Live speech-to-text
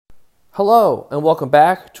Hello, and welcome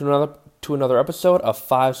back to another episode of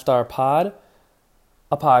Five Star Pod,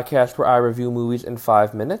 a podcast where I review movies in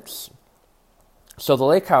 5 minutes. So, The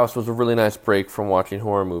Lake House was a really nice break from watching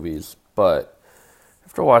horror movies, but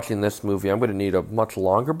after watching this movie, I'm going to need a much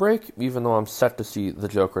longer break, even though I'm set to see The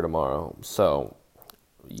Joker tomorrow. So,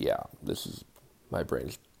 yeah, my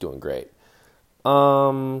brain's doing great.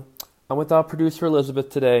 I'm without producer Elizabeth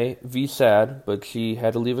today. V sad, but she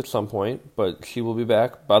had to leave at some point, but she will be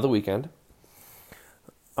back by the weekend.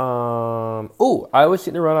 I was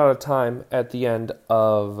seem to run out of time at the end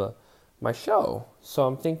of my show, so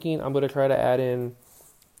I'm thinking I'm going to try to add in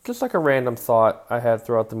just like a random thought I had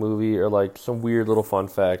throughout the movie, or like some weird little fun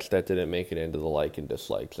facts that didn't make it into the like and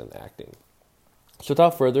dislikes and acting. So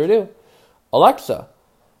without further ado, Alexa,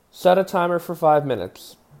 set a timer for 5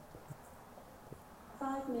 minutes.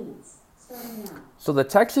 5 minutes, starting now. So the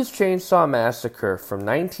Texas Chainsaw Massacre from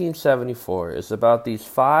 1974 is about these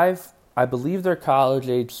five, I believe they're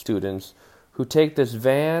college-age students, who take this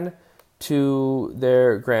van to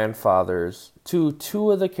their grandfather's, to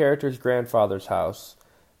two of the characters' grandfather's house,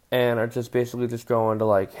 and are just basically just going to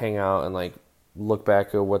like hang out and like look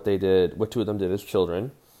back at what two of them did as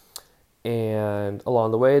children. And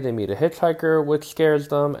along the way, they meet a hitchhiker, which scares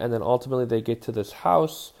them, and then ultimately they get to this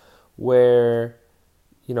house where,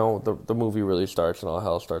 you know, the movie really starts and all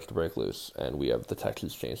hell starts to break loose, and we have the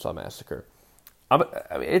Texas Chainsaw Massacre.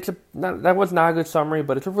 That was not a good summary,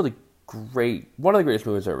 but it's a really great, one of the greatest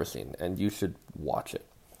movies I've ever seen, and you should watch it.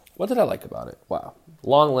 What did I like about it? Wow.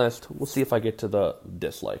 Long list. We'll see if I get to the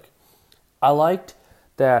dislike. I liked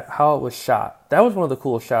that how it was shot. That was one of the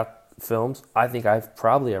coolest shot films I think I've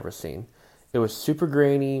probably ever seen. It was super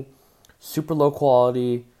grainy, super low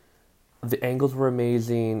quality. The angles were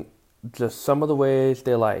amazing. Just some of the ways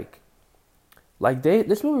they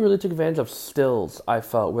this movie really took advantage of stills, I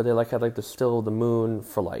felt, where they had the still of the moon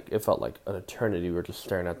for it felt like an eternity. We were just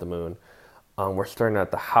staring at the moon. We're staring at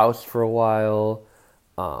the house for a while.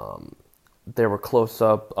 There were close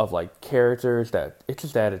up of characters that it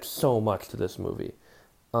just added so much to this movie.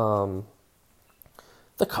 The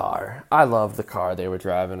car. I love the car they were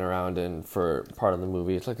driving around in for part of the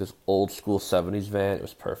movie. It's like this old school 70s van. It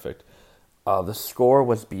was perfect. The score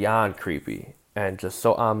was beyond creepy and just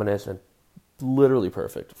so ominous and literally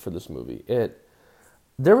perfect for this movie.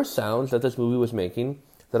 There were sounds that this movie was making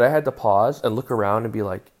that I had to pause and look around and be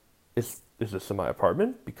like, is this in my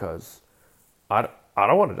apartment? Because I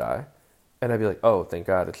don't want to die. And I'd be like, oh, thank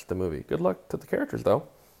God it's the movie. Good luck to the characters, though.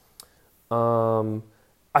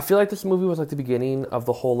 I feel like this movie was the beginning of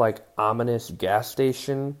the whole ominous gas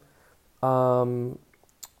station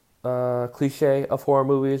cliche of horror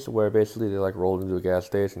movies, where basically they rolled into a gas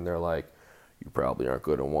station. They're like, you probably aren't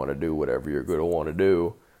going to want to do whatever you're going to want to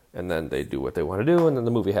do, and then they do what they want to do, and then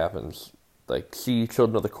the movie happens. See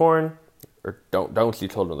Children of the Corn, or don't see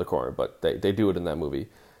Children of the Corn, but they do it in that movie.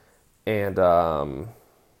 And Cabin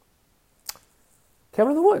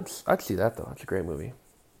in the Woods, I'd see that though. That's a great movie.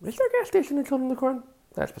 Is there a gas station in Children of the Corn?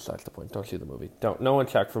 That's besides the point. Don't see the movie. No one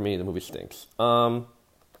check for me. The movie stinks. The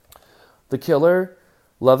killer,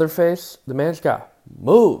 Leatherface, the man's got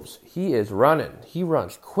moves. He is running. He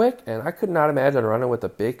runs quick, and I could not imagine running with a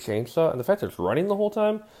big chainsaw. And the fact that it's running the whole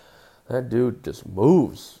time, that dude just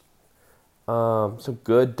moves. Some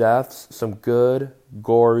good deaths, some good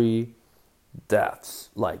gory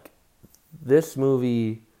deaths. This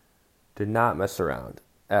movie did not mess around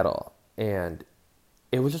at all, and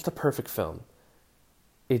it was just a perfect film.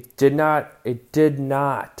 It did not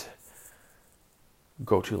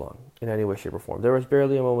go too long in any way, shape, or form. There was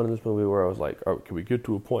barely a moment in this movie where I was like, oh, can we get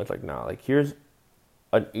to a point? It's nah, here's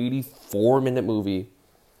an 84-minute movie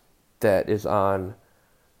that is on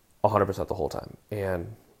 100% the whole time,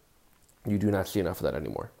 and you do not see enough of that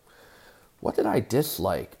anymore. What did I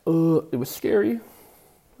dislike? It was scary.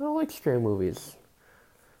 I don't like scary movies.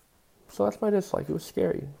 So that's my dislike. It was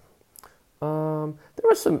scary. There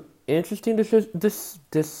was some interesting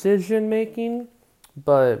decision making,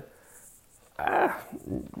 but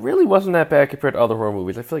really wasn't that bad compared to other horror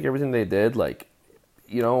movies. I feel like everything they did,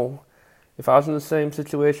 if I was in the same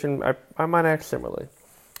situation, I might act similarly.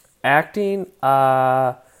 Acting,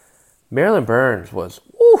 Marilyn Burns was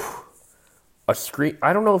a scream.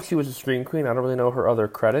 I don't know if she was a scream queen. I don't really know her other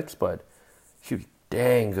credits, but she was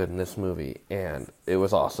dang good in this movie, and it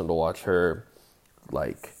was awesome to watch her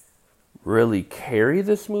really carry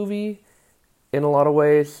this movie in a lot of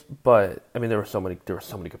ways. But I mean, there were so many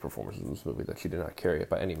good performances in this movie that she did not carry it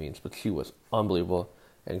by any means, but she was unbelievable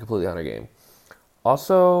and completely on her game.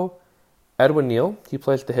 Also, Edwin Neal, he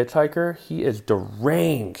plays the hitchhiker. He is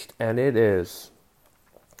deranged, and it was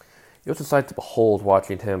a sight to behold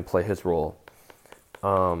watching him play his role.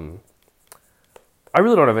 I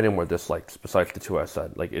really don't have any more dislikes besides the two I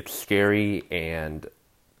said. Like, it's scary and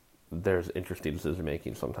there's interesting decision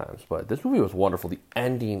making sometimes. But this movie was wonderful. The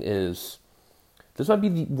ending is... This might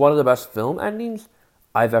be one of the best film endings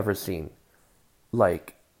I've ever seen.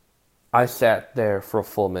 Like, I sat there for a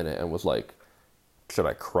full minute and was like, should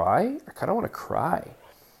I cry? I kind of want to cry.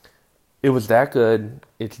 It was that good.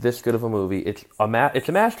 It's this good of a movie. It's a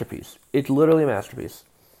masterpiece. It's literally a masterpiece.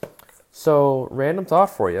 So, random thought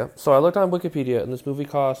for you. So, I looked on Wikipedia, and this movie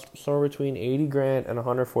cost somewhere between 80 grand and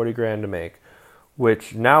 140 grand to make,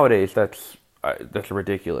 which nowadays that's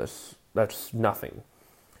ridiculous. That's nothing.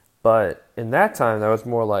 But in that time, that was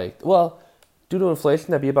more like, well, due to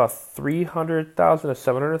inflation, that'd be about 300,000 to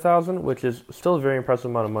 700,000, which is still a very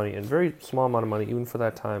impressive amount of money and very small amount of money even for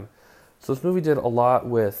that time. So this movie did a lot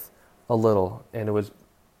with a little, and it was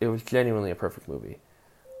genuinely a perfect movie.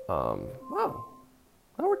 Wow,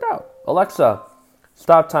 that worked out. Alexa,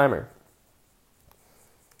 stop timer.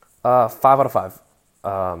 5 out of 5.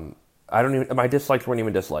 My dislikes weren't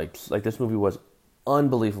even dislikes. Like, this movie was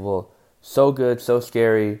unbelievable, so good, so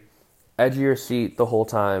scary, edge of your seat the whole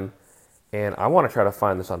time. And I want to try to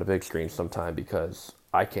find this on the big screen sometime because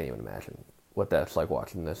I can't even imagine what that's like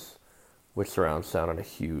watching this with surround sound on a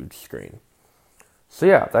huge screen. So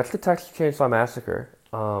yeah, that's the Texas Chainsaw Massacre.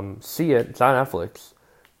 See it. It's on Netflix.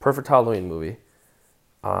 Perfect Halloween movie.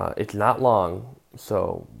 It's not long,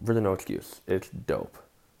 so really no excuse. It's dope.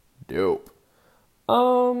 Dope. I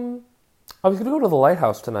was going to go to the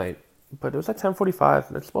Lighthouse tonight, but it was at 10:45,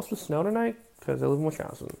 and it's supposed to snow tonight because I live in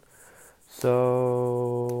Wisconsin.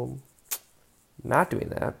 So... not doing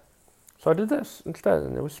that. So I did this instead,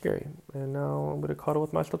 and it was scary. And now I'm going to cuddle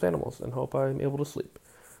with my stuffed animals and hope I'm able to sleep.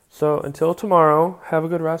 So until tomorrow, have a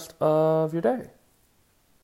good rest of your day.